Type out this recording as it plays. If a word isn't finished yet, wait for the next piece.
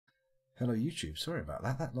Hello YouTube, sorry about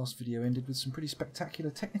that. That last video ended with some pretty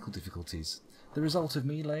spectacular technical difficulties. The result of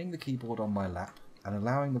me laying the keyboard on my lap and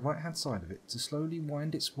allowing the right hand side of it to slowly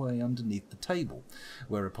wind its way underneath the table,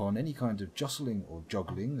 whereupon any kind of jostling or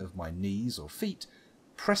joggling of my knees or feet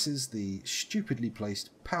presses the stupidly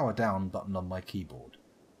placed power down button on my keyboard.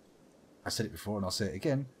 I said it before and I'll say it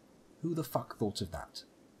again, who the fuck thought of that?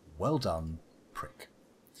 Well done, prick.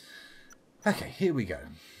 Okay, here we go.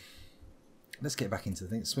 Let's get back into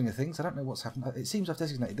the swing of things. I don't know what's happened. It seems I've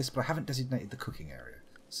designated this, but I haven't designated the cooking area.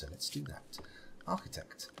 So let's do that.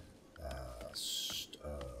 Architect.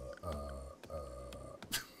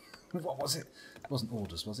 What was it? It wasn't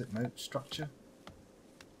orders, was it? No. Structure.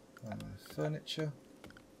 Furniture.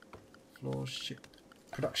 Floor, ship.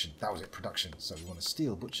 Production. That was it, production. So we want a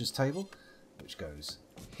steel butcher's table, which goes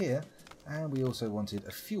here. And we also wanted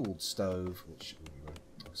a fueled stove, which...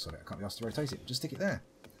 Oh, sorry, I can't be asked to rotate it. We'll just stick it there.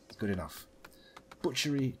 It's good enough.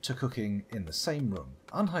 Butchery to cooking in the same room.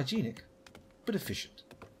 Unhygienic, but efficient.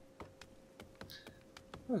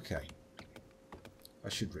 Okay. I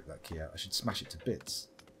should rip that key out. I should smash it to bits.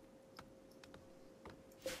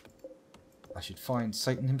 I should find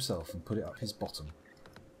Satan himself and put it up his bottom.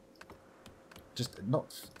 Just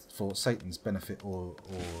not for Satan's benefit or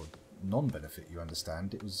non-benefit, you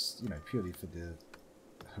understand. It was, you know, purely for the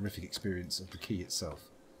horrific experience of the key itself.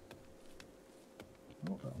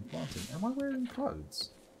 What about I'm planting? Am I wearing clothes?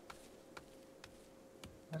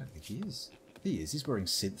 I don't think he is. He is. He's wearing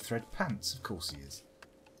synth thread pants. Of course he is.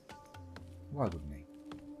 Why wouldn't he?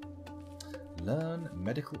 Learn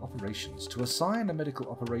medical operations. To assign a medical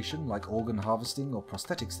operation like organ harvesting or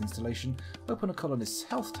prosthetics installation, open a colonist's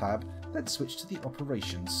health tab, then switch to the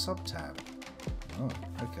operations sub-tab. Oh,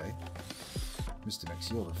 okay. Mr. Mix,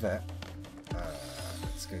 you're the vet.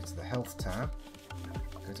 Let's go to the health tab.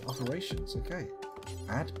 Go to operations. Okay.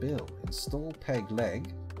 Add bill. Install peg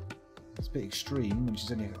leg. It's a bit extreme when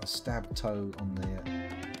she's only got a stab toe on the...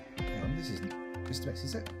 Hang on, this isn't... Mr. Mix,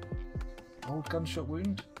 is it? Old gunshot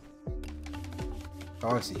wound?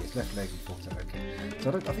 Oh, I see. It's left leg and full toe. Okay.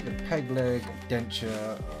 So I think a peg leg, a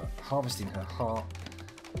denture, harvesting her heart.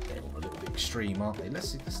 They're all a little bit extreme, aren't they?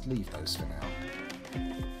 Let's leave those for now.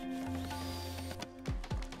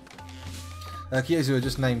 Kiezu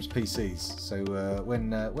just names PCs, so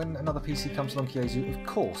when another PC comes along, Kiezu, of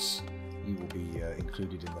course you will be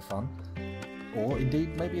included in the fun. Or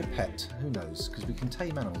indeed, maybe a pet, who knows, because we can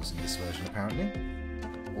tame animals in this version apparently.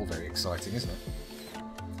 All very exciting, isn't it?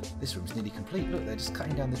 This room's nearly complete. Look, they're just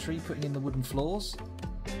cutting down the tree, putting in the wooden floors.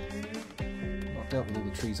 Not dealt with all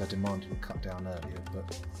the trees I demanded were cut down earlier,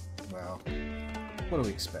 but, well, what do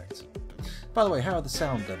we expect? By the way, how are the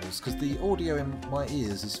sound levels? Because the audio in my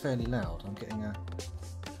ears is fairly loud. I'm getting a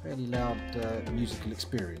fairly loud musical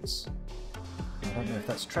experience. I don't know if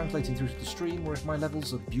that's translating through to the stream or if my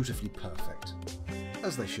levels are beautifully perfect.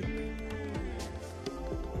 As they should be.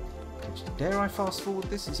 Dare I fast forward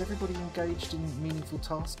this? Is everybody engaged in meaningful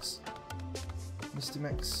tasks? Mr.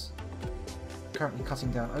 Mex currently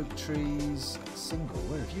cutting down oak trees. Single,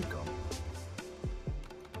 where have you gone?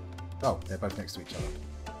 Oh, they're both next to each other.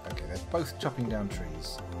 Okay, they're both chopping down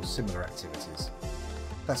trees, or similar activities.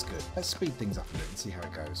 That's good. Let's speed things up a bit and see how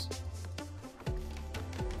it goes.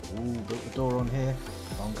 Ooh, built the door on here.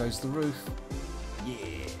 On goes the roof.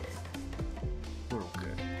 Yeah! We're all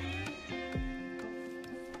good.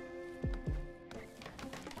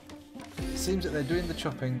 It seems that they're doing the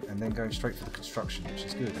chopping and then going straight for the construction, which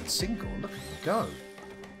is good. And single, look at them go!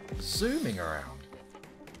 Zooming around.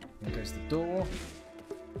 There goes the door.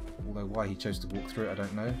 Although why he chose to walk through it, I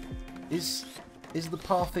don't know. Is the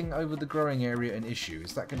pathing over the growing area an issue?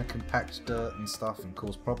 Is that going to compact dirt and stuff and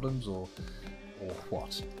cause problems, or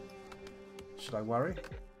what? Should I worry?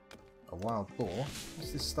 A wild boar?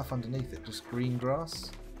 What's this stuff underneath it? Just green grass?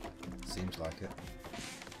 Seems like it.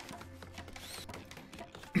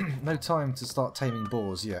 No time to start taming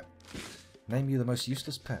boars yet. Name you the most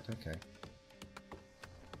useless pet. Okay.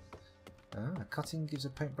 Cutting gives a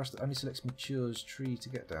paintbrush that only selects mature tree to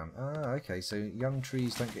get down. Okay, so young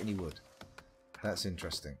trees don't get any wood. That's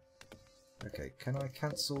interesting. Okay, can I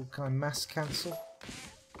cancel? Can I mass cancel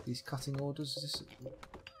these cutting orders? Is this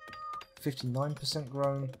 59%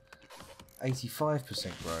 grown,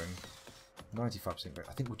 85% grown, 95% grown?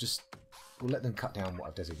 I think we'll let them cut down what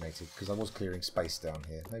I've designated because I was clearing space down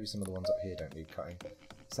here. Maybe some of the ones up here don't need cutting.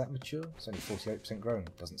 Is that mature? It's only 48% grown.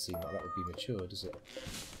 Doesn't seem like that would be mature, does it?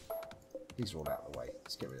 These are all out of the way.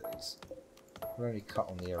 Let's get rid of these. We'll only cut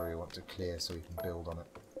on the area we want to clear so we can build on it.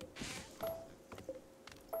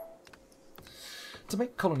 To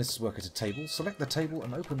make colonists work at a table, select the table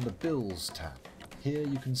and open the Bills tab. Here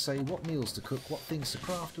you can say what meals to cook, what things to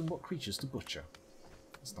craft and what creatures to butcher.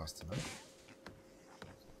 That's nice to know.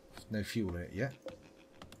 No fuel in it yet.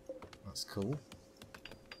 That's cool.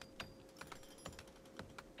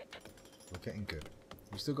 We're getting good.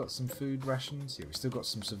 We've still got some food rations. Yeah, we've still got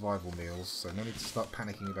some survival meals, so no need to start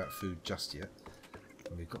panicking about food just yet.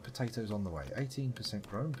 And we've got potatoes on the way. 18%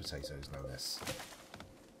 grown potatoes, no less.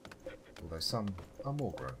 Although some are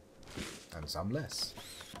more grown. And some less.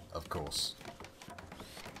 Of course.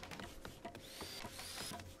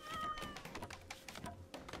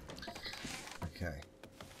 Okay.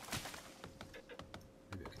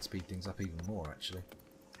 Maybe I can speed things up even more, actually.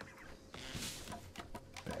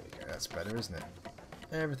 There we go. That's better, isn't it?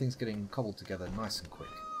 Everything's getting cobbled together nice and quick.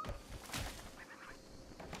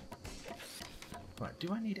 Right,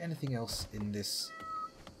 do I need anything else in this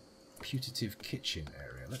putative kitchen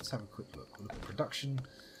area? Let's have a quick look. We'll look at production.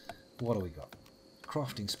 What do we got?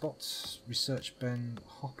 Crafting spots, research bin,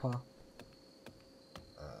 hopper,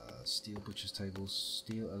 steel butcher's tables,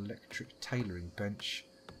 steel electric tailoring bench,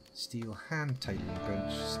 steel hand tailoring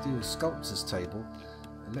bench, steel sculptor's table,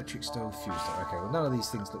 electric stove fuse. Okay, well none of these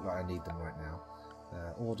things look like I need them right now.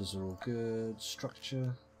 Orders are all good.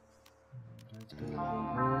 Structure.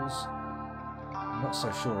 Walls. I'm not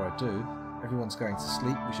so sure I do. Everyone's going to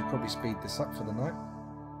sleep. We should probably speed this up for the night.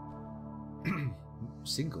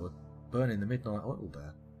 Single, burning the midnight oil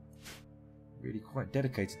there. Really quite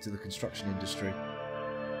dedicated to the construction industry.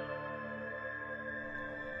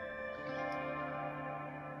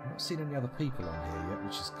 I've not seen any other people on here yet,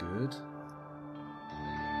 which is good.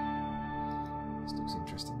 This looks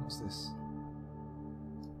interesting. What's this?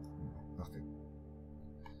 Nothing.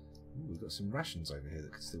 Ooh, we've got some rations over here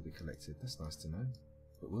that could still be collected. That's nice to know.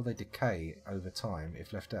 But will they decay over time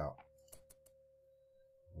if left out?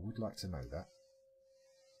 I would like to know that.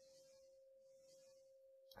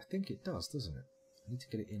 I think it does, doesn't it? I need to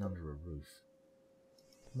get it in under a roof.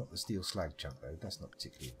 Not the steel slag chunk though, that's not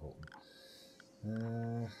particularly important.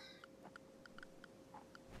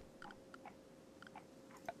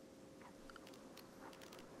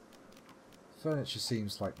 Furniture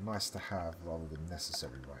seems like nice to have rather than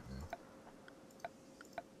necessary right now.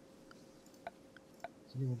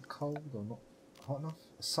 Is anyone cold or not hot enough?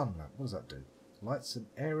 A sun lamp, what does that do? Lights an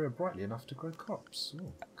area brightly enough to grow crops.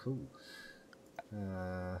 Oh, cool.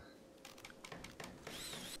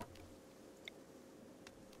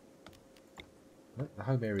 No, the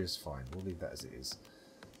home area is fine. We'll leave that as it is.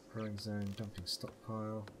 Growing zone, dumping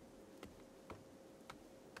stockpile.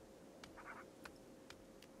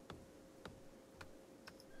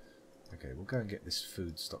 Okay, we'll go and get this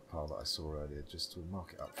food stockpile that I saw earlier, just to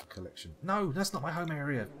mark it up for collection. No, that's not my home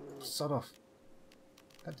area! Sod off!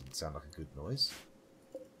 That didn't sound like a good noise.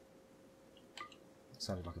 It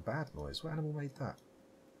sounded like a bad noise. What animal made that?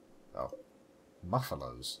 Oh.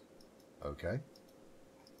 Muffalos. Okay.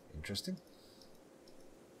 Interesting.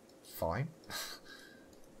 Fine. That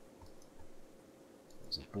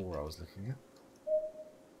was a boar I was looking at.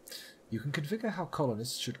 You can configure how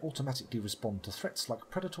colonists should automatically respond to threats like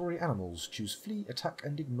predatory animals. Choose flee, attack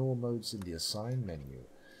and ignore modes in the assign menu.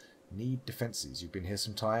 Need defences. You've been here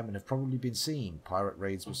some time and have probably been seen. Pirate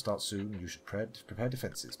raids will start soon. You should prepare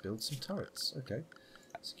defences. Build some turrets. Okay.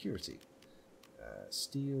 Security.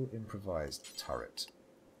 Steel improvised turret.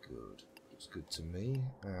 Good. Looks good to me.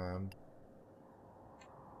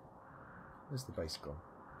 Where's the base gone?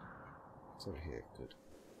 It's over here. Good.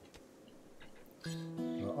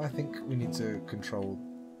 Well, I think we need to control...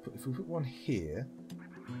 If we put one here,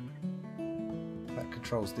 that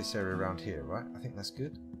controls this area around here, right? I think that's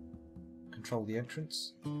good. Control the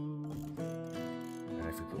entrance. And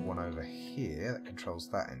if we put one over here, that controls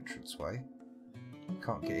that entranceway.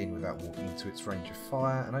 Can't get in without walking into its range of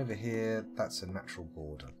fire. And over here, that's a natural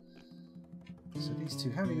border. So these two,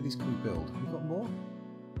 how many of these can we build? Have we got more?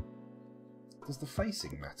 Does the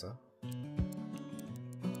facing matter?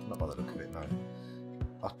 Not by the look of it, no.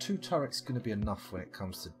 Are 2 turrets going to be enough when it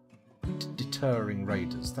comes to deterring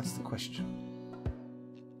raiders? That's the question.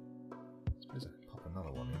 I suppose I could pop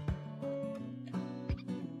another one in.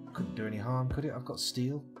 Couldn't do any harm, could it? I've got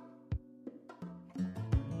steel.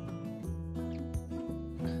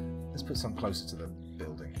 Let's put some closer to the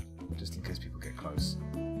building, just in case people get close.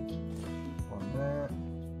 One there.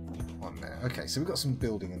 One there. Okay, so we've got some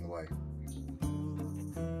building in the way.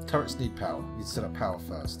 Turrets need power. You need to set up power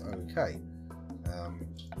first. Okay.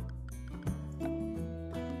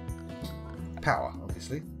 Power,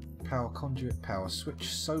 obviously. Power conduit, power switch,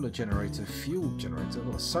 solar generator, fuel generator.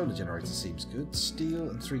 Well, a solar generator seems good.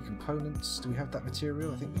 Steel and 3 components. Do we have that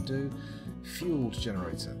material? I think we do. Fueled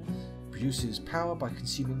generator. Produces power by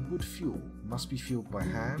consuming wood fuel. Must be fueled by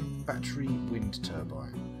hand. Battery, wind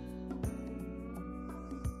turbine.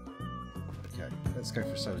 Okay, let's go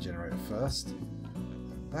for a solar generator first.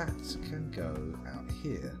 That can go out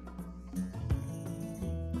here.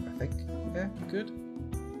 I think. Yeah, good.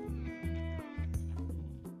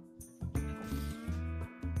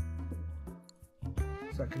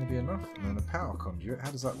 Is that going to be enough? And then a power conduit.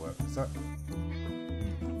 How does that work? Is that...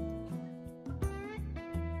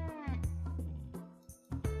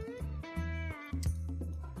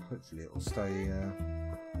 Hopefully it will stay...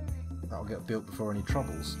 that'll get built before any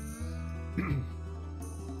troubles.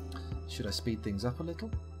 Should I speed things up a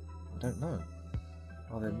little? I don't know.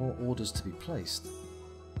 Are there more orders to be placed?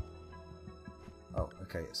 Oh,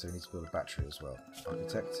 okay, so we need to build a battery as well.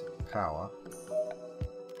 Architect, power,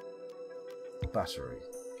 battery.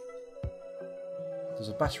 Does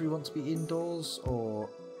a battery want to be indoors, or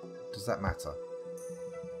does that matter?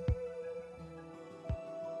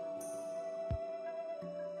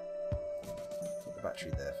 Put the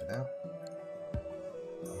battery there for now.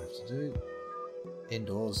 What I have to do...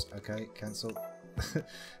 Indoors, okay, cancel. Put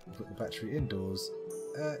the battery indoors.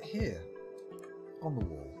 Here, on the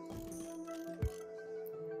wall.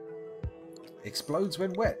 Explodes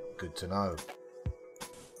when wet. Good to know.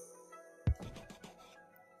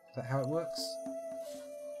 Is that how it works?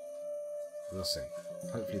 We'll see.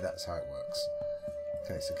 Hopefully that's how it works.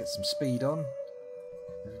 Okay, so get some speed on.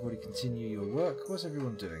 Everybody continue your work. What's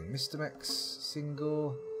everyone doing? Mr. Mex,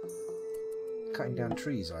 single... Cutting down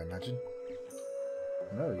trees, I imagine.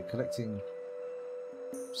 No, you're collecting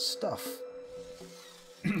stuff.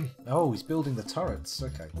 Oh, he's building the turrets.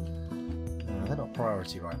 Okay. They're not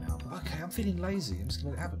priority right now. Okay, I'm feeling lazy. I'm just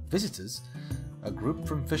going to let it happen. Visitors. A group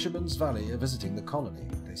from Fisherman's Valley are visiting the colony.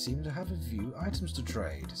 They seem to have a few items to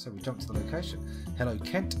trade, so we jump to the location. Hello,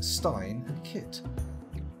 Kent, Stein, and Kit.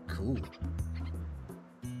 Cool.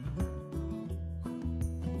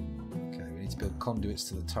 Okay, we need to build conduits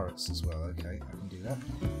to the turrets as well. Okay, I can do that.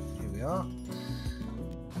 Here we are.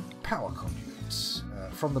 Power conduits.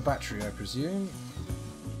 From the battery, I presume.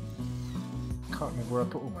 Can't remember where I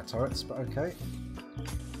put all my turrets, but okay.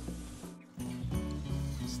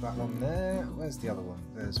 Is that one there? Where's the other one?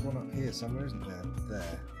 There's one up here somewhere, isn't there?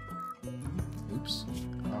 There. Oops.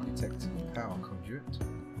 Architect power conduit.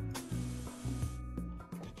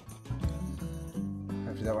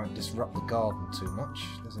 Hopefully that won't disrupt the garden too much.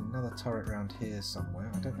 There's another turret around here somewhere.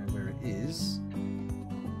 I don't know where it is.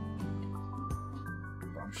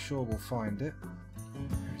 But I'm sure we'll find it.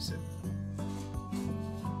 Where is it?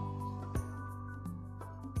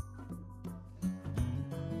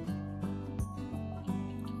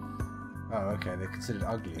 Oh, okay, they're considered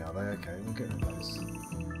ugly, are they? Okay, we'll get rid of those.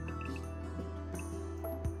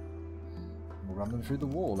 We'll run them through the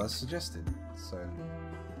wall as suggested. So.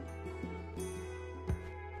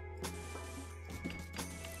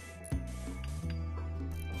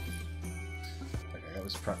 Okay, that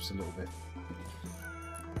was perhaps a little bit.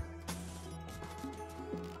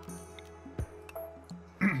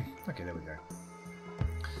 Okay, there we go.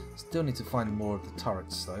 Still need to find more of the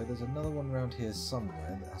turrets though. There's another one around here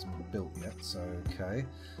somewhere that hasn't been built yet, so okay.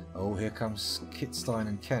 Oh, here comes Kit, Stein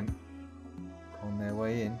and Kent on their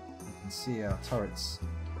way in. You can see our turrets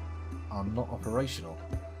are not operational.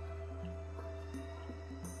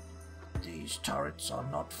 These turrets are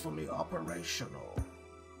not fully operational.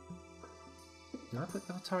 Did I put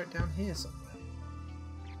the turret down here somewhere?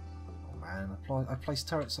 Oh man, I placed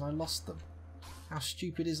turrets and I lost them. How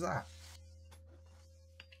stupid is that?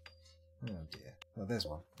 Oh dear. Oh, there's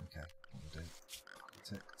one. Okay. What we'll do.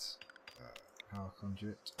 Architect. Power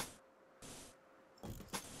conduit.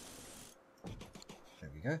 There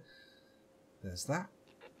we go. There's that.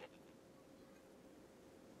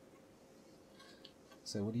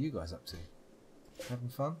 So what are you guys up to? Having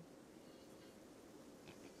fun?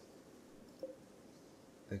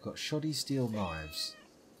 They've got shoddy steel knives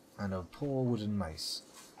and a poor wooden mace.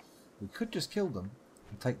 We could just kill them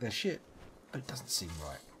and take their shit, but it doesn't seem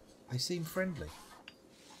right. They seem friendly.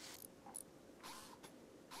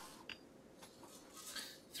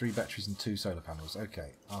 3 batteries and 2 solar panels.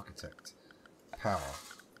 Okay, architect. Power.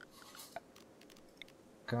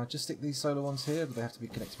 Can I just stick these solar ones here? Do they have to be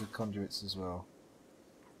connected with conduits as well?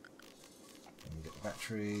 Let me get the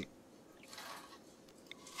battery.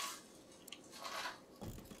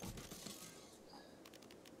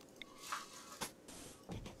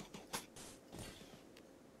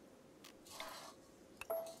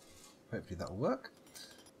 Hopefully that'll work.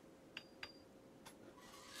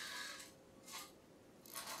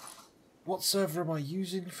 What server am I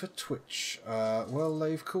using for Twitch? Well,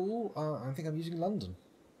 Lave Cool, I think I'm using London.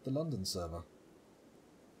 The London server.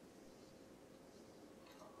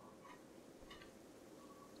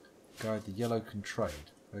 Guide the yellow can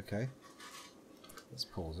trade. Okay. Let's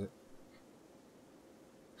pause it.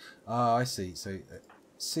 Ah, I see. So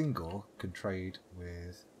Singor can trade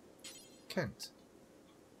with Kent.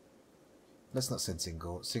 Let's not send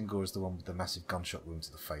Singor. Singor is the one with the massive gunshot wound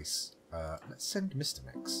to the face. Let's send Mr.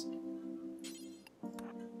 Mix.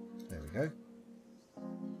 There we go.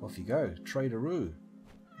 Off you go. Traderoo.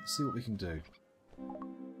 Let's see what we can do.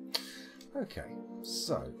 Okay,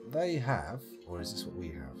 so they have, or is this what we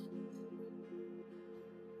have?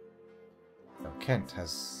 Now Kent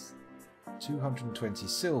has 220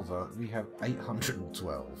 silver, we have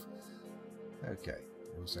 812. Okay,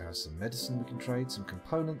 we also have some medicine we can trade, some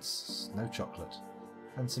components, no chocolate,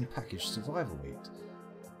 and some packaged survival meat.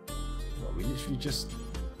 Well, we literally just...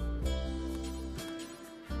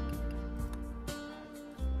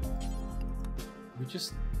 We're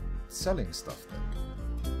just selling stuff then.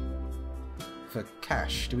 For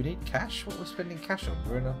cash. Do we need cash? What are we spending cash on?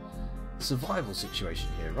 We're in a survival situation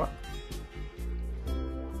here, right?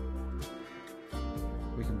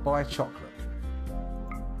 We can buy chocolate.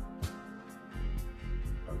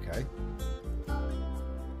 Okay.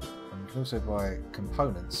 And we can also buy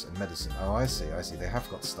components and medicine. Oh, I see, I see. They have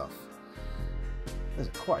got stuff. There's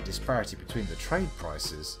quite a disparity between the trade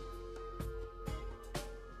prices.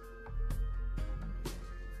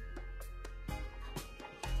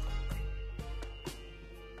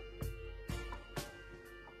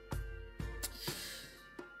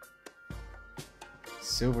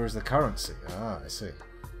 Silver is the currency. Ah, I see.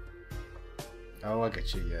 Oh, I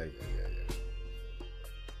get you. Yeah.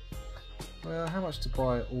 Well, how much to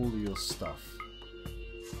buy all of your stuff?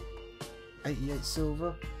 88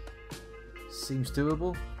 silver? Seems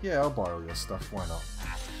doable. Yeah, I'll buy all your stuff. Why not?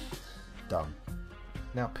 Done.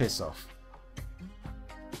 Now piss off.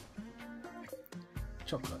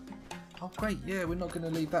 Chocolate. Oh, great. Yeah, we're not going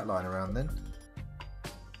to leave that lying around then.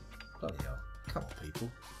 Bloody hell. Come on,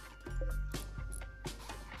 people.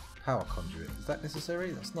 Power conduit. Is that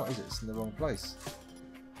necessary? That's not, is it? It's in the wrong place.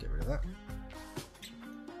 Get rid of that.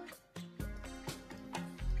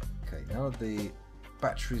 Okay, none of the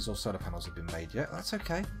batteries or solar panels have been made yet. That's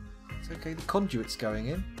okay. It's okay. The conduit's going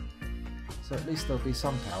in. So at least there'll be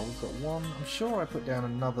some power. We've got one. I'm sure I put down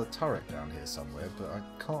another turret down here somewhere, but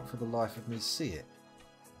I can't for the life of me see it.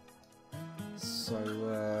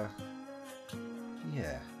 So,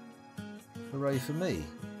 yeah. Hooray for me.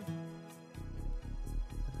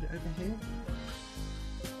 Over here?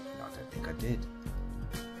 No, I don't think I did.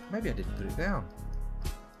 Maybe I didn't put it down.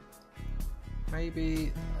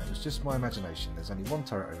 Maybe it was just my imagination. There's only one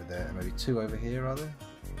turret over there and maybe two over here, are there?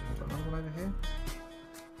 I've got another one over here.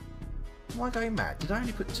 Am I going mad? Did I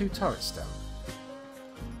only put two turrets down?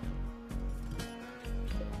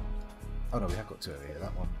 Oh no, we have got two over here.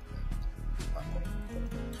 That one. That one.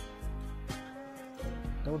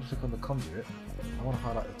 I don't want to click on the conduit. I want to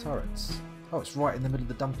highlight the turrets. Oh, it's right in the middle of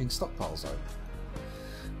the dumping stockpile zone.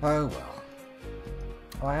 Oh well.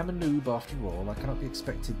 I am a noob after all. I cannot be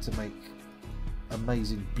expected to make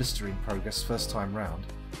amazing blistering progress first time round.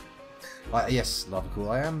 Yes, Lavacool,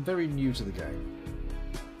 I am very new to the game.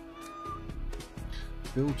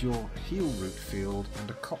 Build your heel root field and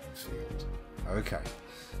a cotton field. Okay.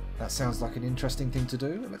 That sounds like an interesting thing to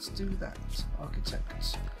do. Let's do that.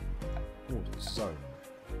 Architect. Orders. Zone.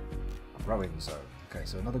 Growing zone. Okay,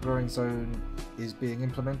 so another growing zone is being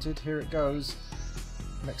implemented. Here it goes.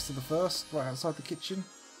 Next to the first, right outside the kitchen.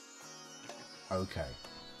 Okay.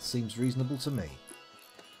 Seems reasonable to me.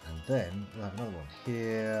 And then we'll have another one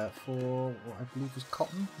here for what I believe was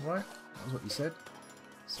cotton, right? That was what you said.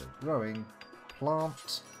 So growing,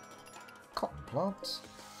 plant, cotton plant.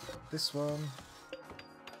 This one.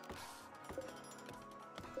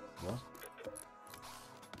 What?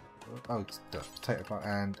 Oh, it's the potato plant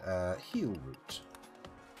and heel root.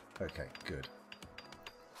 Okay, good.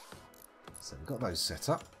 So we've got those set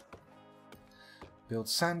up. Build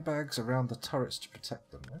sandbags around the turrets to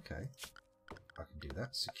protect them. Okay, I can do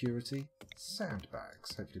that. Security,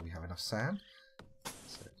 sandbags. Hopefully we have enough sand.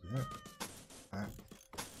 So do that,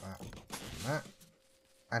 that.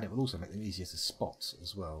 And it will also make them easier to spot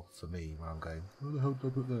as well for me when I'm going, where the hell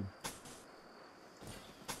did I put them?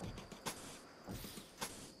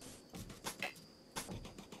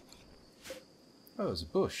 Oh, there's a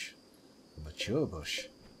bush. A mature bush.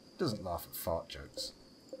 Doesn't laugh at fart jokes.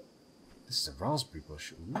 This is a raspberry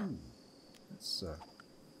bush. Ooh. Let's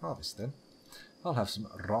harvest then. I'll have some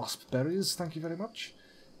raspberries, thank you very much.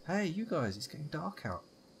 Hey, you guys, it's getting dark out.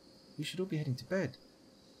 You should all be heading to bed.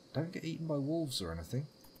 Don't get eaten by wolves or anything.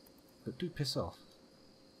 But do piss off.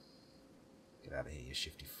 Get out of here, you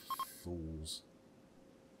shifty fools.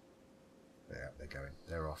 They're going.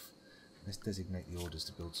 They're off. Let's designate the orders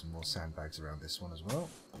to build some more sandbags around this one as well.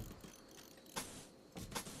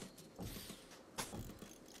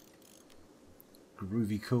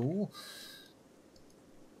 groovy cool.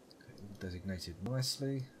 Okay, all designated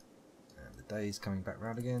nicely. And the day's coming back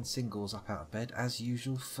round again. Single's up out of bed as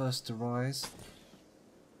usual, first to rise.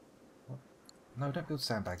 What? No, don't build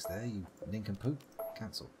sandbags there, you nincompoop.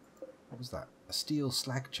 Cancel. What was that? A steel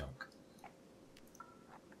slag chunk.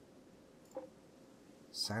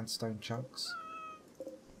 Sandstone chunks.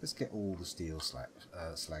 Let's get all the steel slag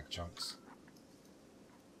chunks.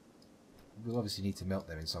 We'll obviously need to melt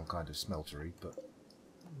them in some kind of smeltery, but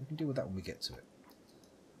we can deal with that when we get to it.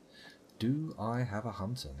 Do I have a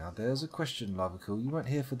hunter? Now there's a question, Lavacool. You weren't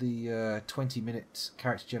here for the 20-minute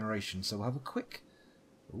character generation, so we'll have a quick...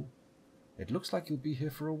 Ooh. It looks like you'll be here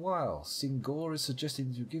for a while. Singor is suggesting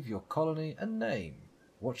that you give your colony a name.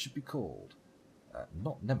 What should be called?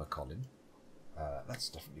 Not Nemacolin. That's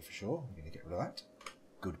definitely for sure. I'm going to get rid of that.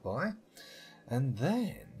 Goodbye. And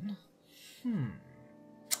then...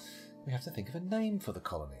 we have to think of a name for the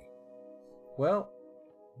colony. Well,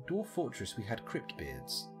 Dwarf Fortress we had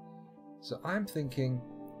Cryptbeards. So I'm thinking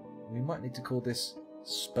we might need to call this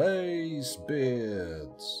Space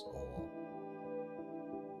Beards. Or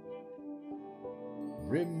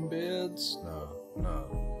RImbeards? No.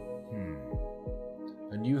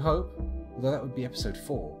 A New Hope? Although that would be episode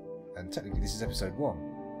 4. And technically this is episode 1.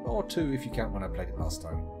 Or 2 if you count when I played it last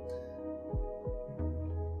time.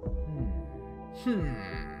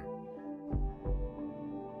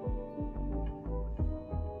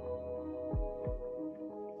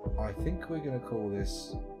 I think we're going to call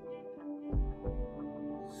this...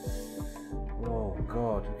 Oh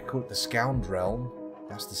god, we could call it the Scoundrelm.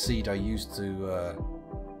 That's the seed I used to...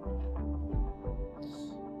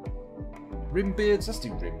 RImbeards? Let's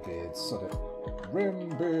do RImbeards. Sod it.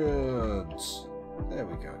 RImbeards! There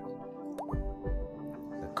we go.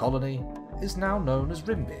 The colony is now known as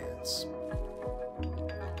RImbeards.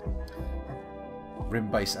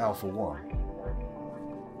 Rimbase Alpha 1.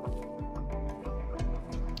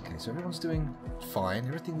 Okay, so everyone's doing fine.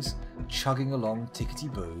 Everything's chugging along,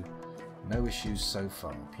 tickety-boo. No issues so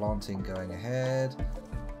far. Planting going ahead.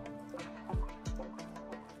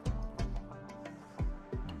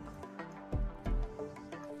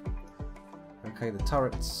 Okay, the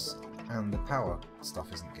turrets and the power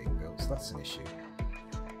stuff isn't getting built, so that's an issue.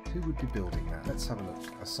 Who would be building that? Let's have a look.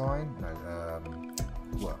 Assign? No,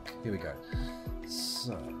 work. Here we go.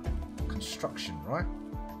 So, construction, right?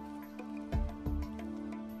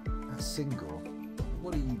 That's single.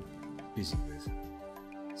 What are you busy with?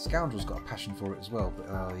 Scoundrel's got a passion for it as well,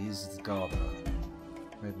 but he is the gardener.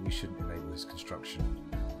 Maybe we shouldn't enable his construction.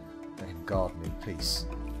 Let him garden in peace.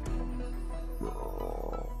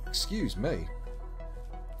 Excuse me.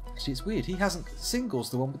 Actually, it's weird. He hasn't... Single's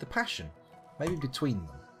the one with the passion. Maybe between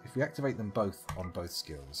them. If we activate them both on both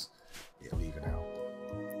skills, it'll even out.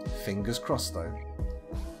 Fingers crossed, though.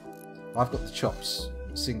 I've got the chops.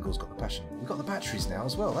 Single's got the passion. We've got the batteries now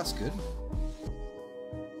as well. That's good.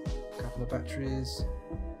 Couple of batteries.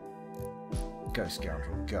 Go,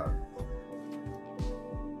 Scoundrel. Go.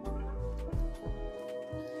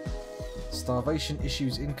 Starvation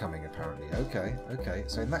issues incoming, apparently. Okay, okay.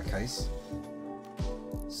 So in that case,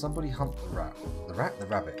 somebody hunt the rat. The rat? The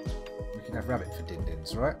rabbit. We can have rabbit for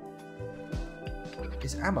din-dins, right?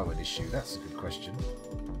 Is ammo an issue? That's a good question.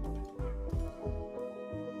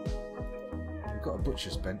 We've got a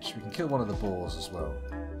butcher's bench. We can kill one of the boars as well.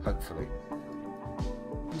 Hopefully.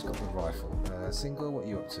 Who's got the rifle? Single, what are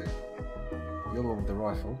you up to? You're the one with the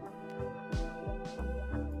rifle.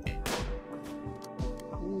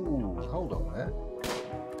 Ooh, hold on there.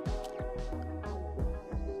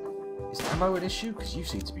 Is ammo an issue? Because you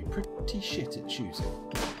seem to be pretty shit at shooting.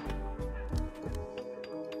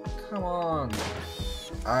 Come on.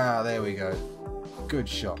 Ah, there we go. Good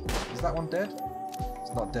shot. Is that one dead?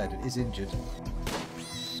 It's not dead, it is injured.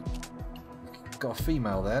 Got a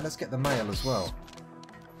female there. Let's get the male as well.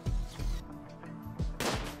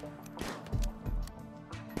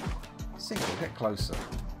 Single, get closer.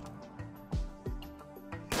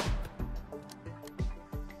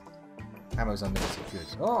 Ammo's unlimited, good.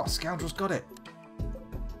 Oh, Scoundrel's got it!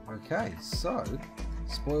 Okay, so,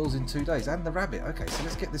 spoils in 2 days. And the rabbit. Okay, so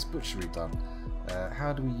let's get this butchery done.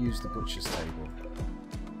 How do we use the butcher's table?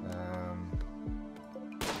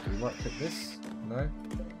 Do we right click this? No?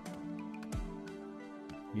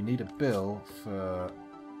 You need a bill for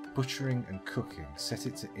butchering and cooking. Set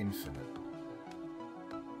it to infinite.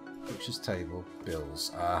 Butcher's table,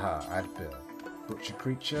 bills. Aha, add bill. Butcher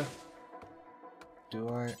creature. Do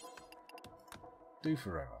I? Do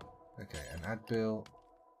forever. Okay, and add bill.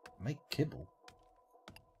 Make kibble.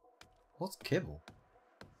 What's kibble?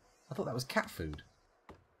 I thought that was cat food.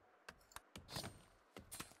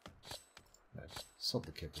 No, sod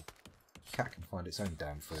the kibble. Cat can find its own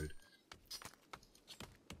damn food.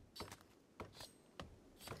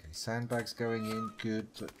 Okay, sandbags going in, good,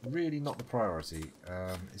 but really not the priority.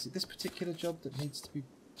 Is it this particular job that needs to be...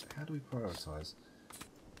 How do we prioritise?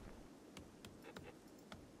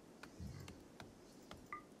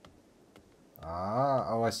 Ah,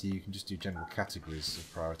 oh I see, you can just do general categories of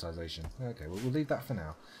prioritisation. Okay, well we'll leave that for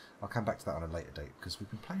now. I'll come back to that on a later date, because we've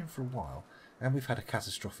been playing for a while, and we've had a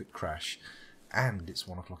catastrophic crash, and it's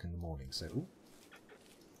 1 o'clock in the morning, so ooh,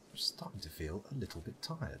 I'm starting to feel a little bit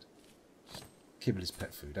tired. Kibble is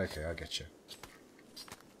pet food, okay, I get you.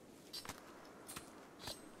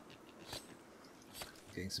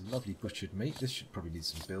 Getting some lovely butchered meat. This should probably need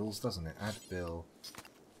some bills, doesn't it? Add bill.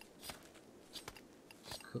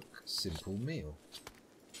 Cook simple meal.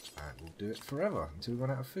 And we'll do it forever until we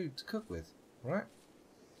run out of food to cook with. Right?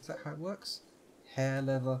 Is that how it works? Hair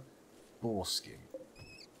leather, boar skin.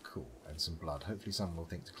 Cool. And some blood. Hopefully someone will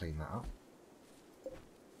think to clean that up.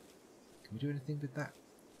 Can we do anything with that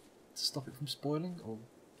to stop it from spoiling? Or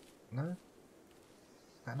no?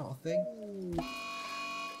 Is that not a thing?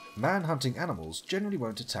 Man-hunting animals generally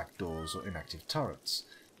won't attack doors or inactive turrets.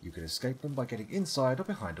 You can escape them by getting inside or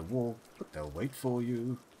behind a wall, but they'll wait for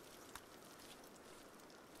you.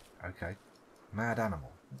 Okay. Mad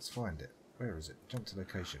animal. Let's find it. Where is it? Jump to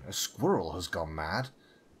location. A squirrel has gone mad.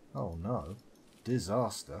 Oh no.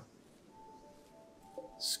 Disaster.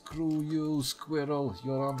 Screw you, squirrel.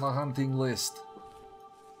 You're on the hunting list.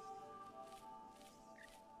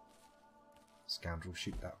 Scoundrel,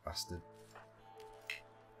 shoot that bastard.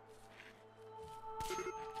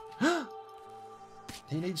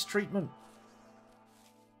 He needs treatment.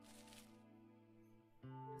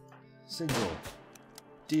 Single.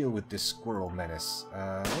 Deal with this squirrel menace.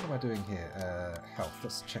 What am I doing here? Health.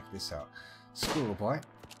 Let's check this out. Squirrel bite.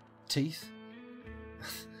 Teeth.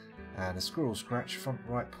 And a squirrel scratch front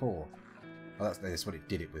right paw. Oh, that's what it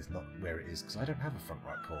did it with, not where it is, because I don't have a front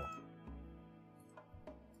right paw.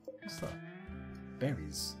 What's that?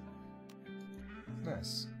 Berries.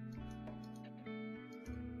 Nice.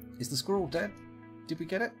 Is the squirrel dead? Did we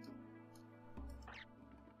get it?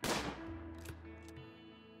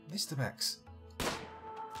 Mr. Max.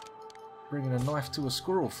 Bringing a knife to a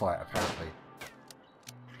squirrel fight, apparently.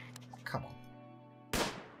 Come on.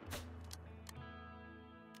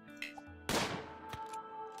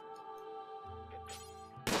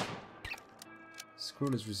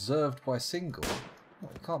 Squirrel is reserved by single.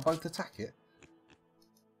 What, you can't both attack it?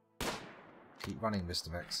 Keep running, Mr.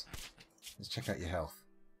 Max. Let's check out your health.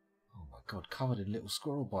 Oh my god, covered in little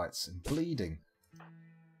squirrel bites and bleeding.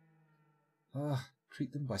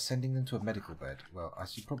 Treat them by sending them to a medical bed. Well, I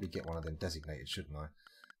should probably get one of them designated, shouldn't I?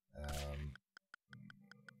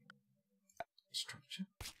 Structure?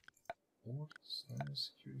 Orders? No.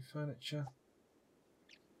 Security furniture?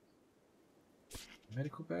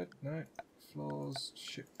 Medical bed? No. Floors,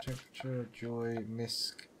 ship temperature, joy,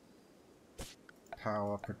 misc,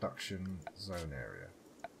 power, production, zone area.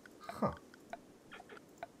 Huh.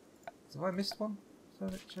 Have I missed one?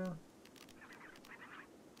 Furniture?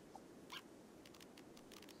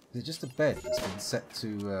 Is it just a bed that's been set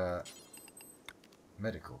to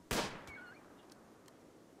medical?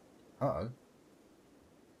 Uh-oh.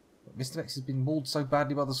 Mr. X has been mauled so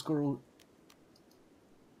badly by the squirrel.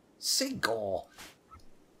 Sigor!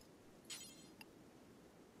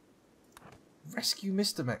 Rescue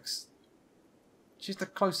Mr. Mex. She's the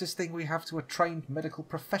closest thing we have to a trained medical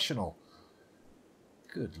professional.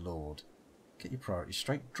 Good lord. Get your priorities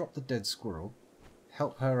straight. Drop the dead squirrel.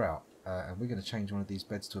 Help her out. And we're going to change one of these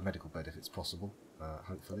beds to a medical bed if it's possible.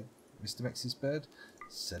 Hopefully. Mr. Mex's bed.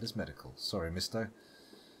 Set as medical. Sorry, mister.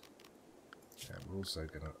 Yeah, we're also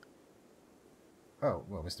going to... Oh,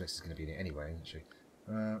 well, Mr. Mex is going to be in it anyway, isn't she?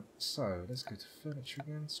 So, let's go to furniture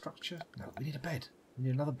again. Structure. No, we need a bed. We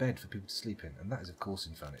need another bed for people to sleep in. And that is, of course,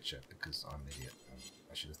 in furniture, because I'm an idiot.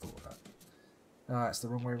 I should have thought of that. Ah, it's the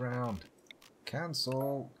wrong way round.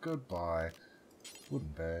 Cancel. Goodbye. Wooden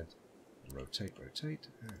bed. Rotate, rotate.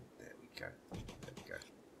 And there we go. There we go.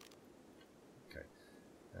 Okay.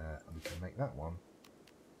 And we can make that one.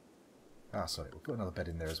 Ah, sorry. We'll put another bed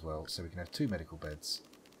in there as well, so we can have 2 medical beds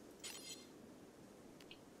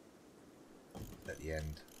at the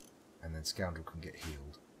end. And then Scoundrel can get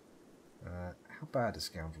healed. How bad are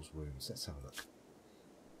Scoundrel's wounds? Let's have a look.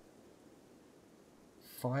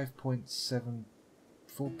 5.7...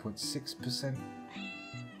 4.6%.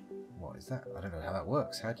 What is that? I don't know how that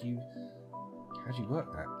works. How do you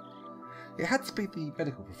work that? It had to be the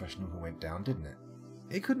medical professional who went down, didn't it?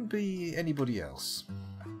 It couldn't be anybody else.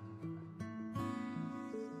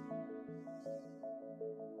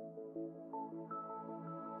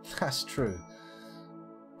 That's true.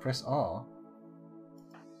 Press R.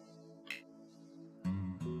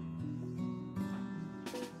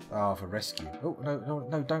 Ah, for rescue. Oh, no, no,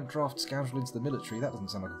 no, don't draft Scoundrel into the military. That doesn't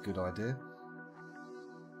sound like a good idea.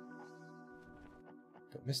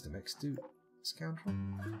 But Mr. Mix, do... Scoundrel?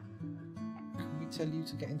 Can we tell you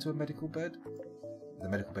to get into a medical bed? The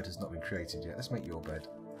medical bed has not been created yet. Let's make your bed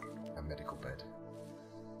a medical bed.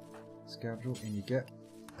 Scoundrel, in you get.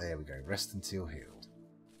 There we go. Rest until healed.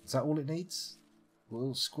 Is that all it needs?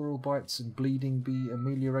 Will squirrel bites and bleeding be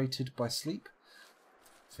ameliorated by sleep?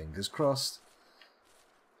 Fingers crossed.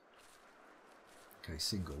 Okay,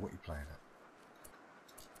 single. What are you playing at?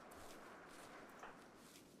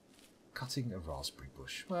 Cutting a raspberry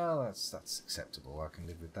bush. Well, that's acceptable. I can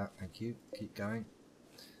live with that. Thank you. Keep going.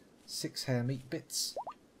 6 hair meat bits.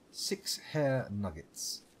 6 hair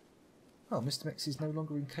nuggets. Oh, Mr. Mix is no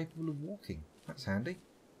longer incapable of walking. That's handy.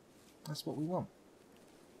 That's what we want.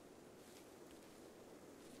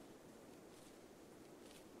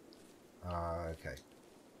 Okay.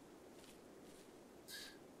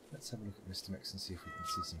 Let's have a look at Mr. Mix and see if we can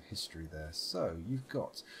see some history there. So, you've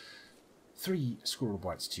got 3 squirrel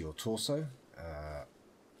bites to your torso,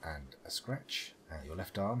 and a scratch. Your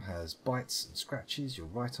left arm has bites and scratches. Your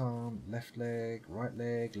right arm, left leg,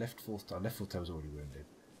 left fourth toe. Left fourth toe is already wounded.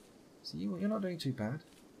 So you're not doing too bad.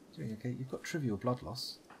 You're doing okay. You've got trivial blood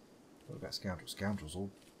loss. What about Scoundrel? Scoundrel's all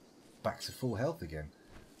back to full health again.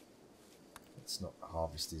 Let's not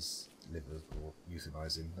harvest his liver or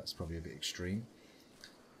euthanize him. That's probably a bit extreme.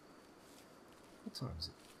 What time is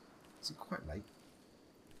it? Is it quite late?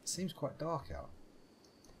 It seems quite dark out.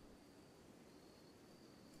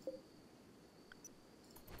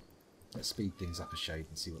 Let's speed things up a shade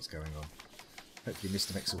and see what's going on. Hopefully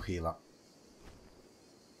Mr. Mix will heal up.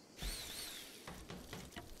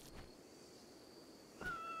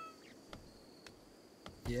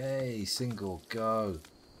 Yay, single, go!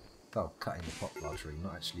 Oh, cutting the poplar tree,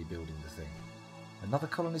 not actually building the thing. Another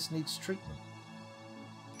colonist needs treatment.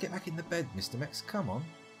 Get back in the bed, Mr. Mix, come on.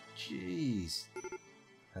 Jeez.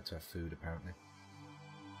 Had to have food, apparently.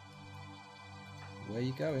 Where are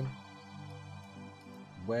you going?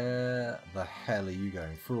 Where the hell are you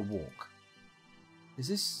going? For a walk? Is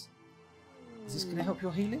this going to help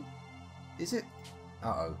your healing? Is it?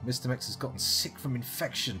 Uh-oh, Mr. Mix has gotten sick from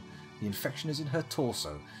infection. The infection is in her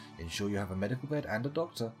torso. Ensure you have a medical bed and a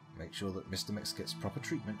doctor. Make sure that Mr. Mix gets proper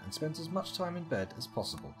treatment and spends as much time in bed as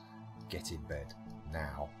possible. Get in bed.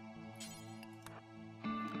 Now.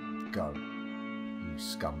 Go. You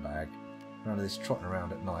scumbag. None of this trotting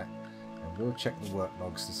around at night. And we'll check the work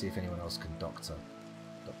logs to see if anyone else can doctor.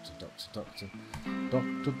 Doctor.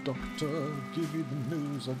 Doctor, give me the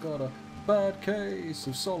news. I got a bad case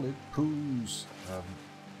of solid poos.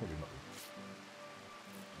 Probably not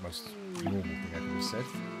the most normal thing I could have said.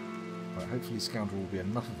 Right, hopefully Scoundrel will be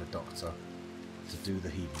enough of a doctor to do the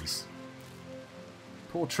heavies.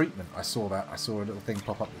 Poor treatment. I saw that. I saw a little thing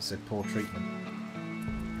pop up that said poor treatment.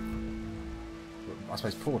 But I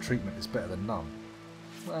suppose poor treatment is better than none.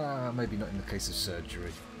 Well, maybe not in the case of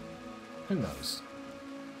surgery. Who knows?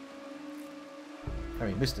 I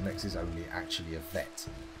mean, Mr. Mix is only actually a vet,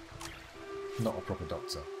 not a proper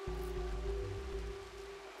doctor.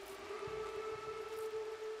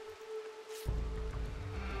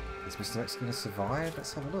 Is Mr. Mix going to survive?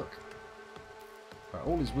 Let's have a look. Right,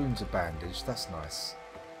 all his wounds are bandaged, that's nice.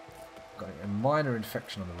 Got a minor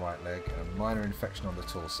infection on the right leg and a minor infection on the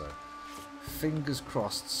torso. Fingers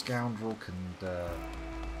crossed Scoundrel can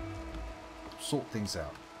sort things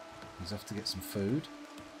out. He's off to get some food.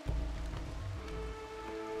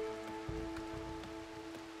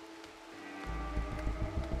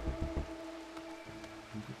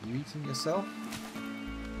 You eating yourself?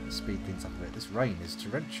 Let's speed things up a bit. This rain is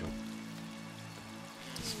torrential.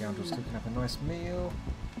 The Scoundrel's cooking up a nice meal.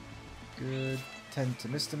 Good. Tend to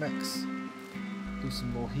Mr. Mix. Do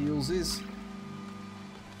some more healsies.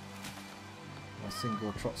 My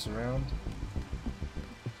single trots around.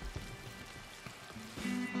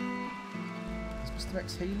 Is Mr.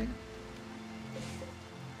 Mix healing?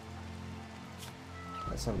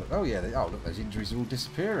 Let's have a look. Oh yeah, oh look, those injuries are all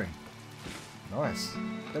disappearing. Nice.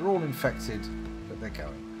 They're all infected, but they're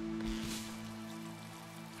going.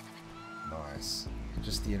 Nice.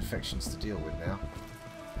 Just the infections to deal with now.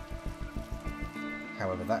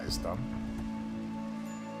 However that is done.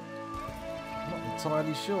 Not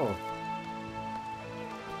entirely sure.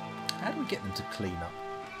 How do we get them to clean up?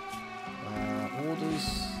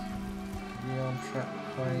 Orders. Rearm, trap,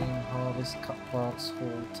 claim, harvest, cut plants,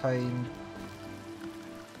 haul, tame.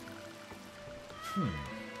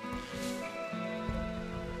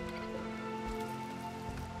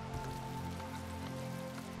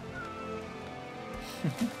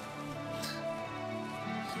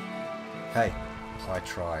 Hey, I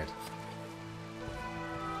tried.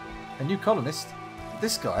 A new colonist?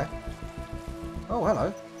 This guy? Oh,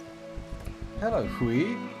 hello. Hello,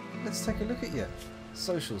 Hui. Let's take a look at you.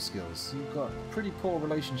 Social skills. You've got pretty poor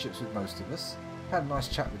relationships with most of us. Had a nice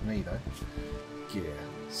chat with me, though. Gear.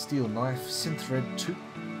 Steel knife, synthread,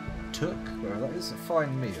 Turk, wherever that is. A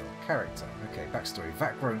fine meal. Character. Okay, backstory.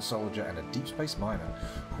 Vat-grown soldier and a deep space miner.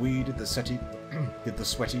 Hui did the sweaty,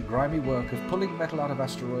 grimy work of pulling metal out of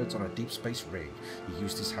asteroids on a deep space rig. He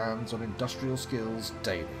used his hands on industrial skills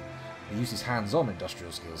daily.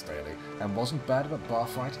 And wasn't bad at a bar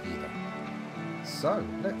fight either. So,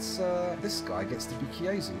 let's, this guy gets to be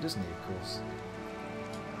Kiezu, doesn't he, of course?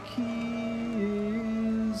 Kiezu.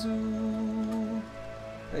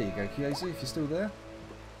 There you go, Kiezu, if you're still there.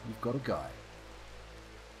 You've got a guy.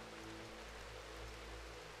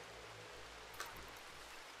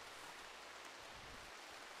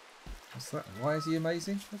 What's that? Why is he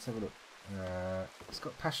amazing? Let's have a look. He's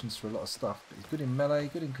got passions for a lot of stuff, but he's good in melee,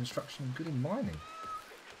 good in construction, and good in mining.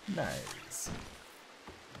 Nice.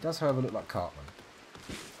 He does, however, look like Cartman.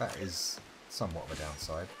 That is somewhat of a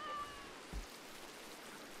downside.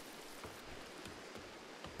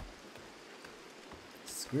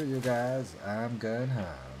 Screw you guys, I'm going home.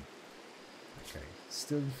 Okay,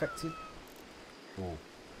 still infected? Oh.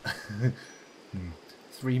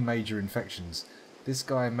 3 major infections. This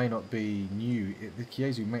guy may not be new. The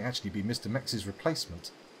Kiezu may actually be Mr. Mex's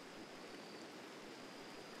replacement.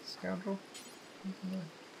 Scoundrel? No.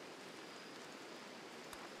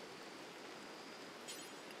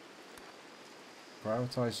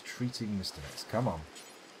 Prioritize treating Mr. Mex. Come on.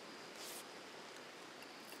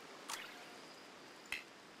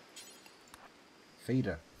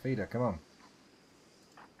 Feeder. Feeder, come on.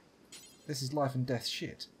 This is life and death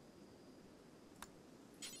shit.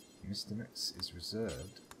 Mr. Mex is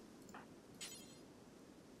reserved.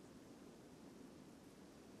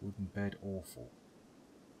 Wooden bed awful.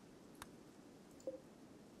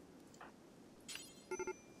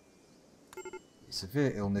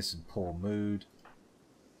 Severe illness and poor mood.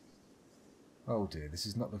 Oh dear, this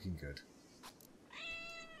is not looking good.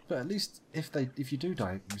 But at least if you do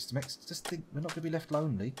die, Mr. Mex, just think we're not going to be left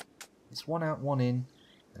lonely. It's one out, one in,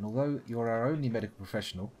 and although you're our only medical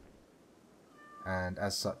professional, and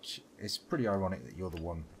as such, it's pretty ironic that you're the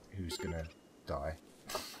one who's going to die.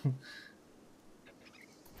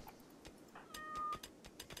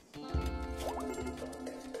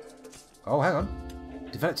 Oh, hang on.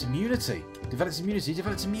 Developed immunity. Develops immunity.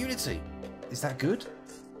 Develops immunity. Is that good?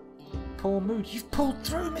 Poor mood. You've pulled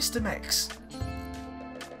through, Mr. Mex.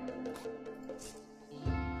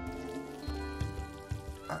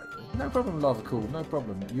 No problem, Lava Cool. No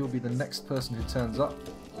problem. You'll be the next person who turns up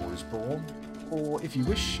or is born. Or, if you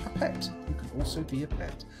wish, a pet. You can also be a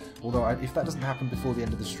pet. Although, if that doesn't happen before the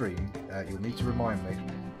end of the stream, you'll need to remind me.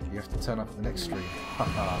 You have to turn up at the next stream.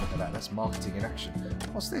 Haha, look at that. That's marketing in action.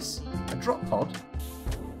 What's this? A drop pod?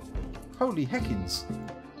 Holy heckins.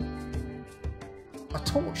 A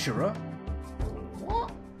torturer?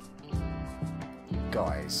 What?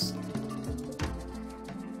 Guys.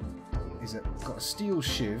 Is it got a steel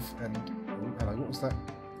shiv and... Oh, hello, what was that?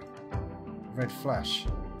 Red flash.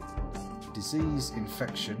 Disease,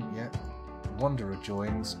 infection, yeah. Wanderer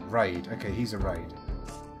joins. Raid. Okay, he's a raid.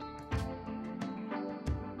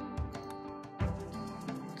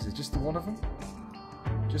 Is it just the one of them?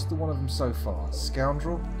 Just the one of them so far.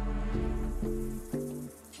 Scoundrel.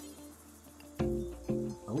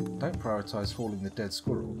 Oh, don't prioritise hauling the dead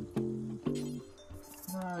squirrel.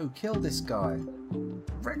 No, kill this guy.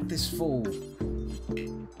 Wreck this fool.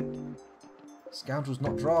 Scoundrel's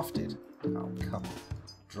not drafted. Oh, come on.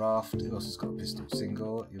 Draft. Who else has got a pistol?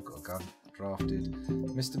 Single. You've got a gun. Drafted.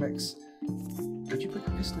 Mr. Mex, could you put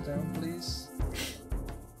your pistol down, please?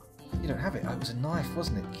 You don't have it. Oh, it was a knife,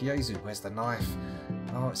 wasn't it? Kiezu, where's the knife?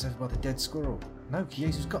 Oh, it's over by the dead squirrel. No,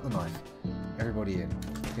 Kiezu's got the knife. Everybody in.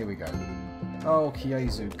 Here we go. Oh,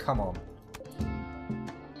 Kiezu, come on.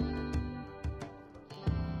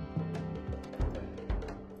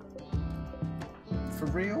 For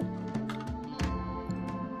real?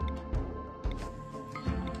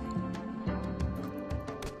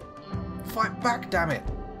 Fight back, damn it!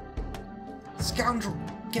 Scoundrel,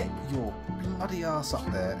 get your bloody ass up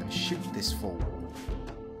there and shoot this fool.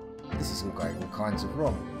 This is all going all kinds of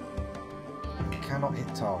wrong. You cannot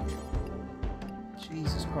hit target.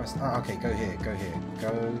 Jesus Christ. Ah, okay, go here, go here.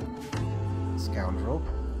 Go, scoundrel.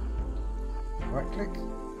 Right click.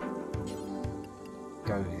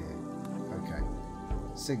 Go here. Okay.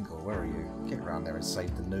 Single, where are you? Get around there and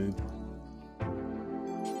save the noob.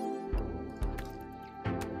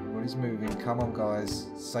 Everybody's is moving. Come on, guys.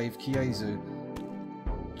 Save Kiezu.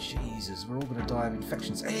 Jesus, we're all going to die of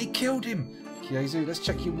infections. Hey, he killed him! Kiezu, let's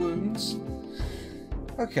check your wounds.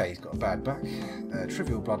 Okay, he's got a bad back.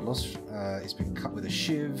 Trivial blood loss. He's been cut with a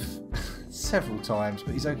shiv several times,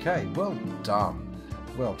 but he's okay. Well done.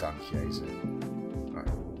 Well done, Kiezu. Right,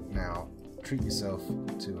 now, treat yourself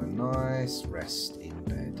to a nice rest in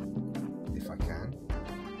bed, if I can.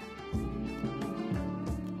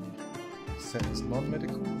 Set as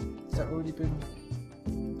non-medical. Has that already been...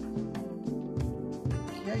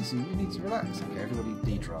 Kiezu, you need to relax. Okay, everybody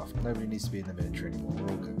de-draft. Nobody needs to be in the military anymore. We're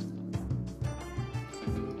all good.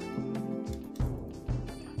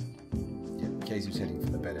 Yeah, Kiezu's heading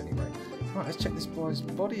for the bed anyway. Right, let's check this boy's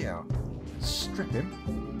body out. Strip him.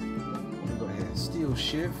 What have we got here? Steel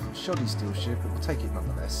shiv. Shoddy steel shiv, but we'll take it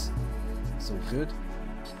nonetheless. It's all good.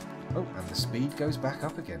 Oh, and the speed goes back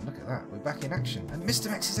up again. Look at that. We're back in action. And Mr.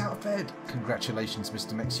 Mex is out of bed. Congratulations,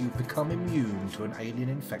 Mr. Mex. You've become immune to an alien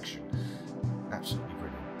infection. Absolutely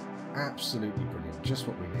brilliant. Absolutely brilliant. Just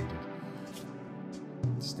what we needed.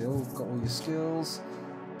 Still got all your skills.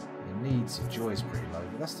 Your needs, your joy is pretty low,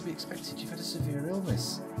 but that's to be expected. You've had a severe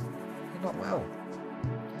illness. You're not well.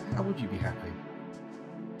 How would you be happy?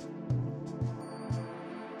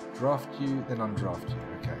 Draft you, then undraft you.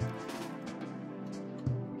 Okay.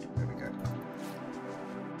 There we go.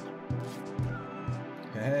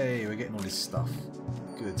 Hey, we're getting all this stuff.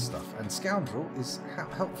 Good stuff. And Scoundrel is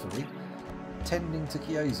helpfully tending to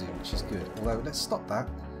Kiezu, which is good. Although, let's stop that.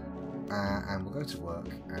 And we'll go to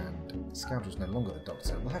work. And Scoundrel's no longer the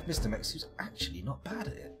doctor. We'll have Mr. Mex, who's actually not bad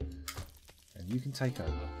at it. And you can take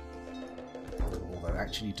over. Although,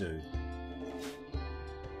 actually do.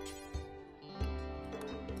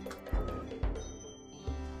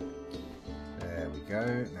 There we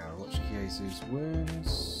go. Now watch Kiezu's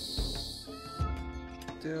wounds.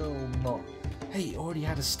 Still not... Hey, he already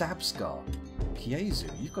had a stab scar. Kiezu,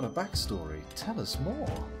 you've got a backstory. Tell us more.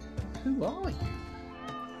 Who are you?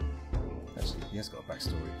 Actually, he has got a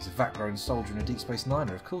backstory. He's a vat-grown soldier and a Deep Space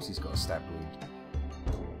Niner. Of course he's got a stab wound.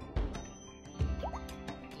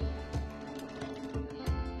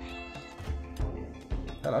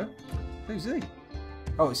 Hello? Who's he?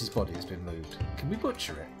 Oh, it's his body. It's been moved. Can we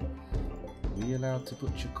butcher it? Are we allowed to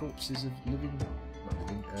butcher corpses of living... not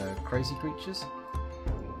living... crazy creatures?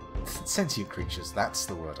 Sentient creatures. That's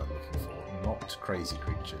the word I'm looking for. Not crazy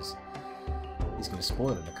creatures. He's going to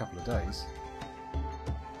spoil in a couple of days.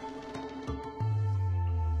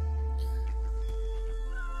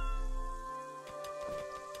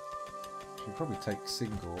 Should probably take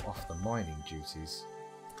Single off the mining duties.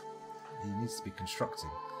 He needs to be constructing.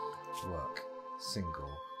 Work. Single.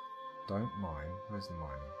 Don't mine. Where's the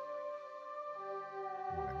mining?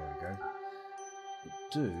 Mine, there we go. But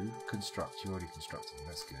do construct. You're already constructing.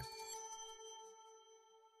 That's good.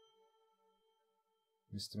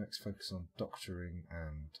 Mr. Mex focus on doctoring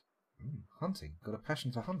and hunting. Got a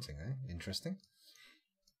passion for hunting, eh? Interesting.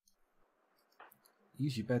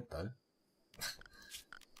 Use your bed though.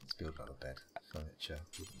 Let's build another bed. Furniture,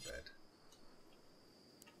 wooden bed.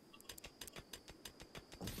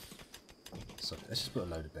 So let's just put a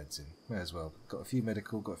load of beds in. May as well. Got a few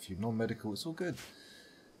medical, got a few non-medical. It's all good.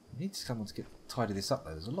 We need someone to tidy this up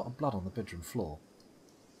though. There's a lot of blood on the bedroom floor.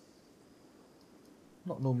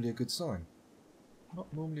 Not normally a good sign.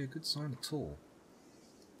 Not normally a good sign at all.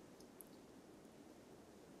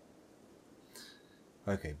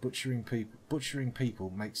 Okay, butchering people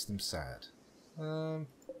makes them sad. I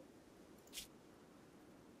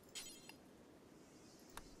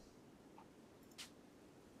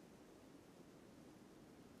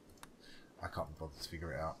can't be bothered to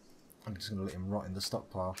figure it out. I'm just going to let him rot in the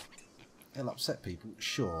stockpile. It'll upset people,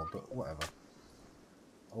 sure, but whatever.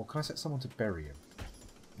 Or can I set someone to bury him?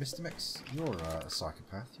 Mr. Mex, you're a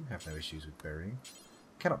psychopath. You have no issues with burying.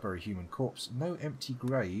 Cannot bury a human corpse. No empty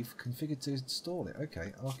grave configured to install it.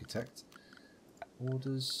 Okay, architect.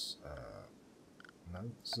 Orders. No.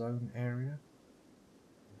 Zone area.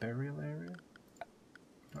 Burial area.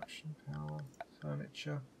 Production power.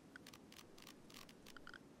 Furniture.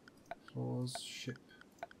 Floors. Ship.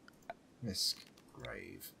 Misc.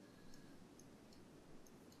 Grave.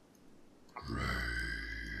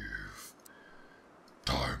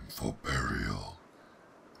 Time for burial.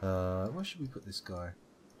 Where should we put this guy?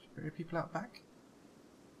 Should we bury people out back?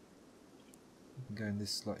 We can go in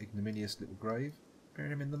this like ignominious little grave. Bury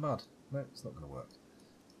him in the mud. No, it's not going to work.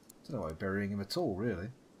 Don't know why we're burying him at all, really.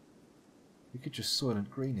 We could just Soylent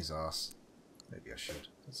Green his ass. Maybe I should.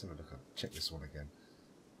 Let's have a look. Check this one again.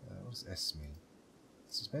 What does S mean?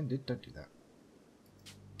 Suspended? Don't do that.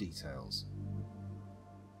 Details.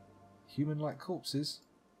 Human-like corpses.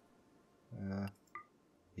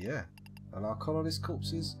 Yeah, Yeah. Allow colonist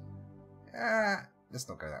corpses? Ah, let's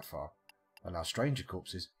not go that far. Allow stranger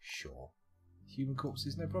corpses? Sure. Human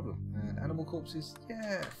corpses? No problem. And animal corpses?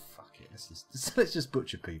 Yeah, fuck it. Let's just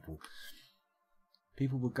butcher people.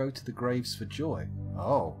 People will go to the graves for joy.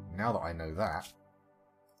 Oh, now that I know that,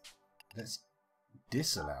 let's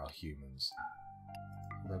disallow humans.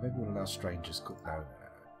 Although maybe we'll allow strangers. No.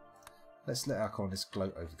 Let's let our colonists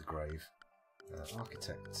gloat over the grave.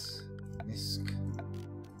 Architect. Nisk.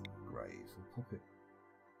 Grave. We'll pop it.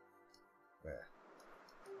 Where?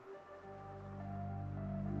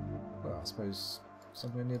 Well, I suppose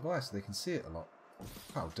somewhere nearby so they can see it a lot.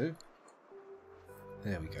 That'll do.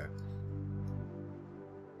 There we go.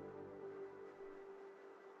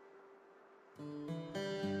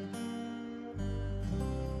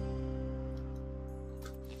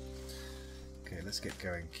 Okay, let's get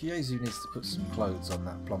going. Kiezu needs to put some clothes on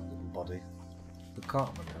that plump little body. The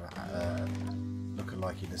Cartman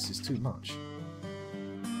look-alikeness is too much.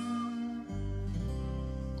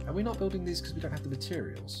 Are we not building these because we don't have the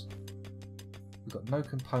materials? We've got no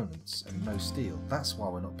components and no steel. That's why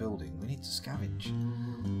we're not building. We need to scavenge.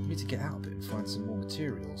 We need to get out a bit and find some more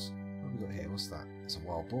materials. What have we got here? What's that? It's a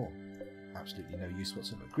wild boar. Absolutely no use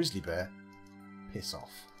whatsoever. Grizzly bear? Piss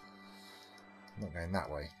off. I'm not going that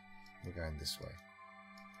way. We're going this way.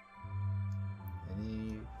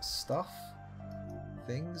 Any stuff?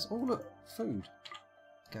 Things? Oh look! Food.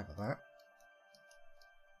 Gather that.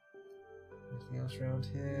 Anything else around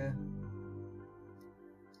here?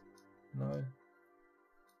 No.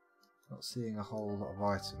 Not seeing a whole lot of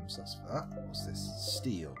items. That's what's this?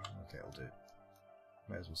 Steel. Okay, I'll do.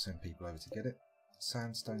 May as well send people over to get it.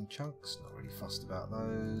 Sandstone chunks. Not really fussed about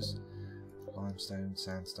those. Limestone,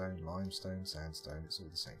 sandstone, limestone, sandstone. It's all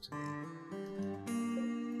the same to me.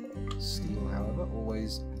 Steel, however,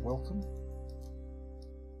 always welcome.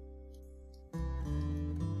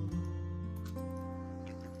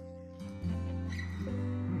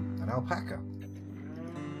 An alpaca.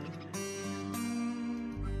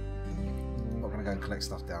 I'm not going to go and collect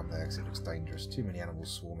stuff down there because it looks dangerous. Too many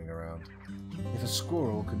animals swarming around. If a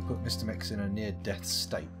squirrel can put Mr. Mix in a near-death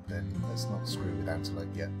state, then let's not screw with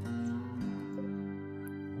antelope yet.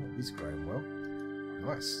 Oh, he's growing well.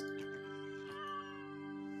 Nice.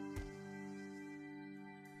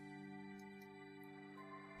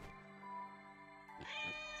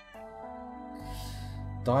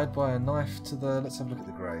 Died by a knife to the... Let's have a look at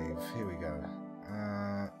the grave. Here we go.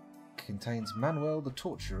 Contains Manuel the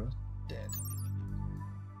Torturer, dead.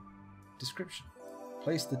 Description.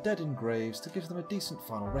 Place the dead in graves to give them a decent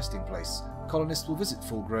final resting place. Colonists will visit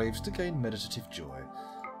full graves to gain meditative joy.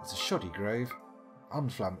 It's a shoddy grave.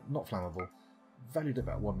 Not flammable. Valued at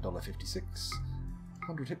about $1.56.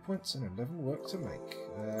 100 hit points and 11 work to make.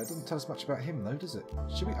 Doesn't tell us much about him though, does it?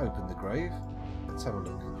 Should we open the grave? Let's have a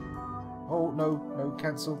look. Oh, no,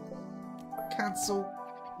 cancel. Cancel!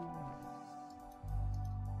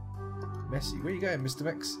 Messy. Where are you going, Mr.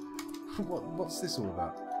 Mix? What's this all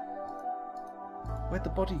about? Where'd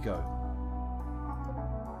the body go?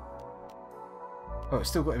 Oh, it's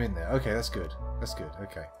still got him in there. Okay, that's good. That's good,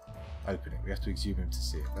 okay. Open it. We have to exhume him to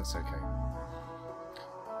see it. That's okay.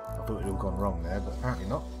 I thought it had all gone wrong there, but apparently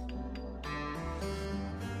not.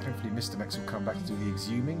 Hopefully Mr. Mix will come back to do the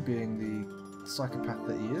exhuming, being the psychopath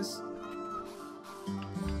that he is.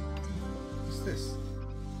 What's this?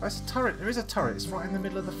 Oh, it's a turret. There is a turret. It's right in the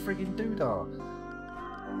middle of the friggin' doodah.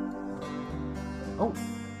 Oh,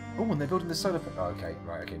 and they're building the solar... Oh, okay,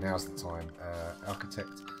 right, okay, now's the time.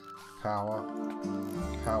 Architect, power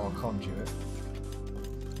conduit.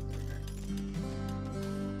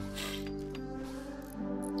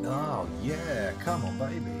 Oh, yeah, come on,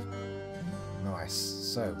 baby. Nice.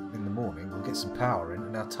 So, in the morning, we'll get some power in,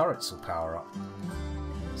 and our turrets will power up.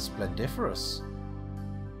 Splendiferous.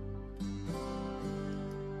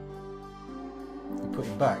 You put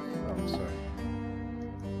him back. Oh, I'm sorry.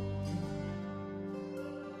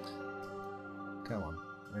 Come on.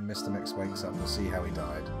 When Mr. Mix wakes up, we'll see how he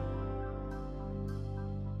died.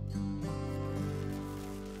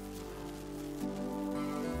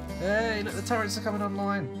 Hey, look, the turrets are coming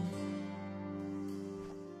online.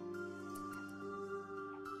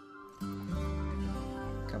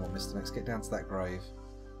 Come on, Mr. Mix, get down to that grave.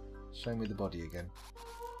 Show me the body again.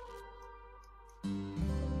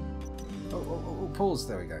 Oh, pause.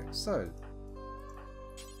 There we go. So.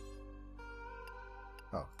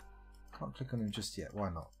 Oh. Can't click on him just yet. Why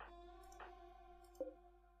not?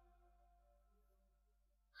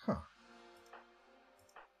 Huh.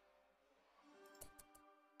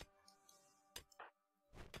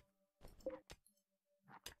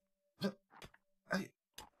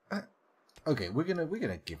 Okay, we're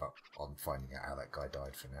gonna give up on finding out how that guy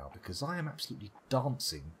died for now, because I am absolutely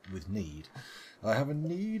dancing with need. I have a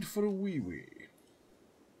need for a wee-wee.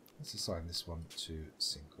 Let's assign this one to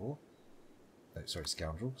single. No, sorry,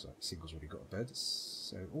 scoundrel, because single's already got a bed.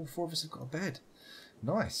 So all four of us have got a bed.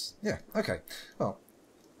 Nice. Yeah, okay. Well,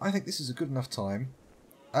 I think this is a good enough time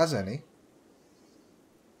as any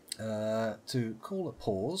to call a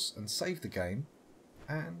pause and save the game.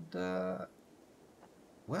 And,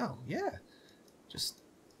 well, yeah. Just,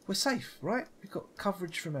 we're safe, right? We've got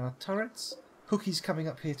coverage from our turrets. Hookie's coming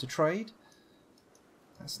up here to trade.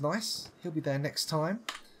 That's nice. He'll be there next time.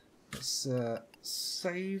 Let's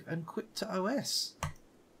save and quit to OS.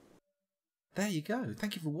 There you go.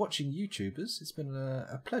 Thank you for watching, YouTubers. It's been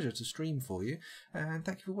a pleasure to stream for you. And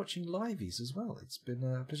thank you for watching Livies as well. It's been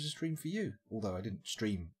a pleasure to stream for you. Although I didn't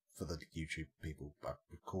stream for the YouTube people, I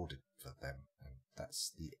recorded for them. And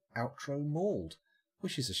that's the outro mauled,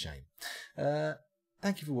 which is a shame.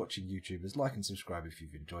 Thank you for watching, YouTubers. Like and subscribe if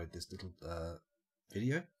you've enjoyed this little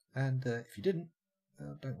video. And if you didn't,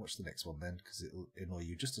 don't watch the next one then, because it'll annoy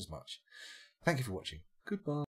you just as much. Thank you for watching. Goodbye.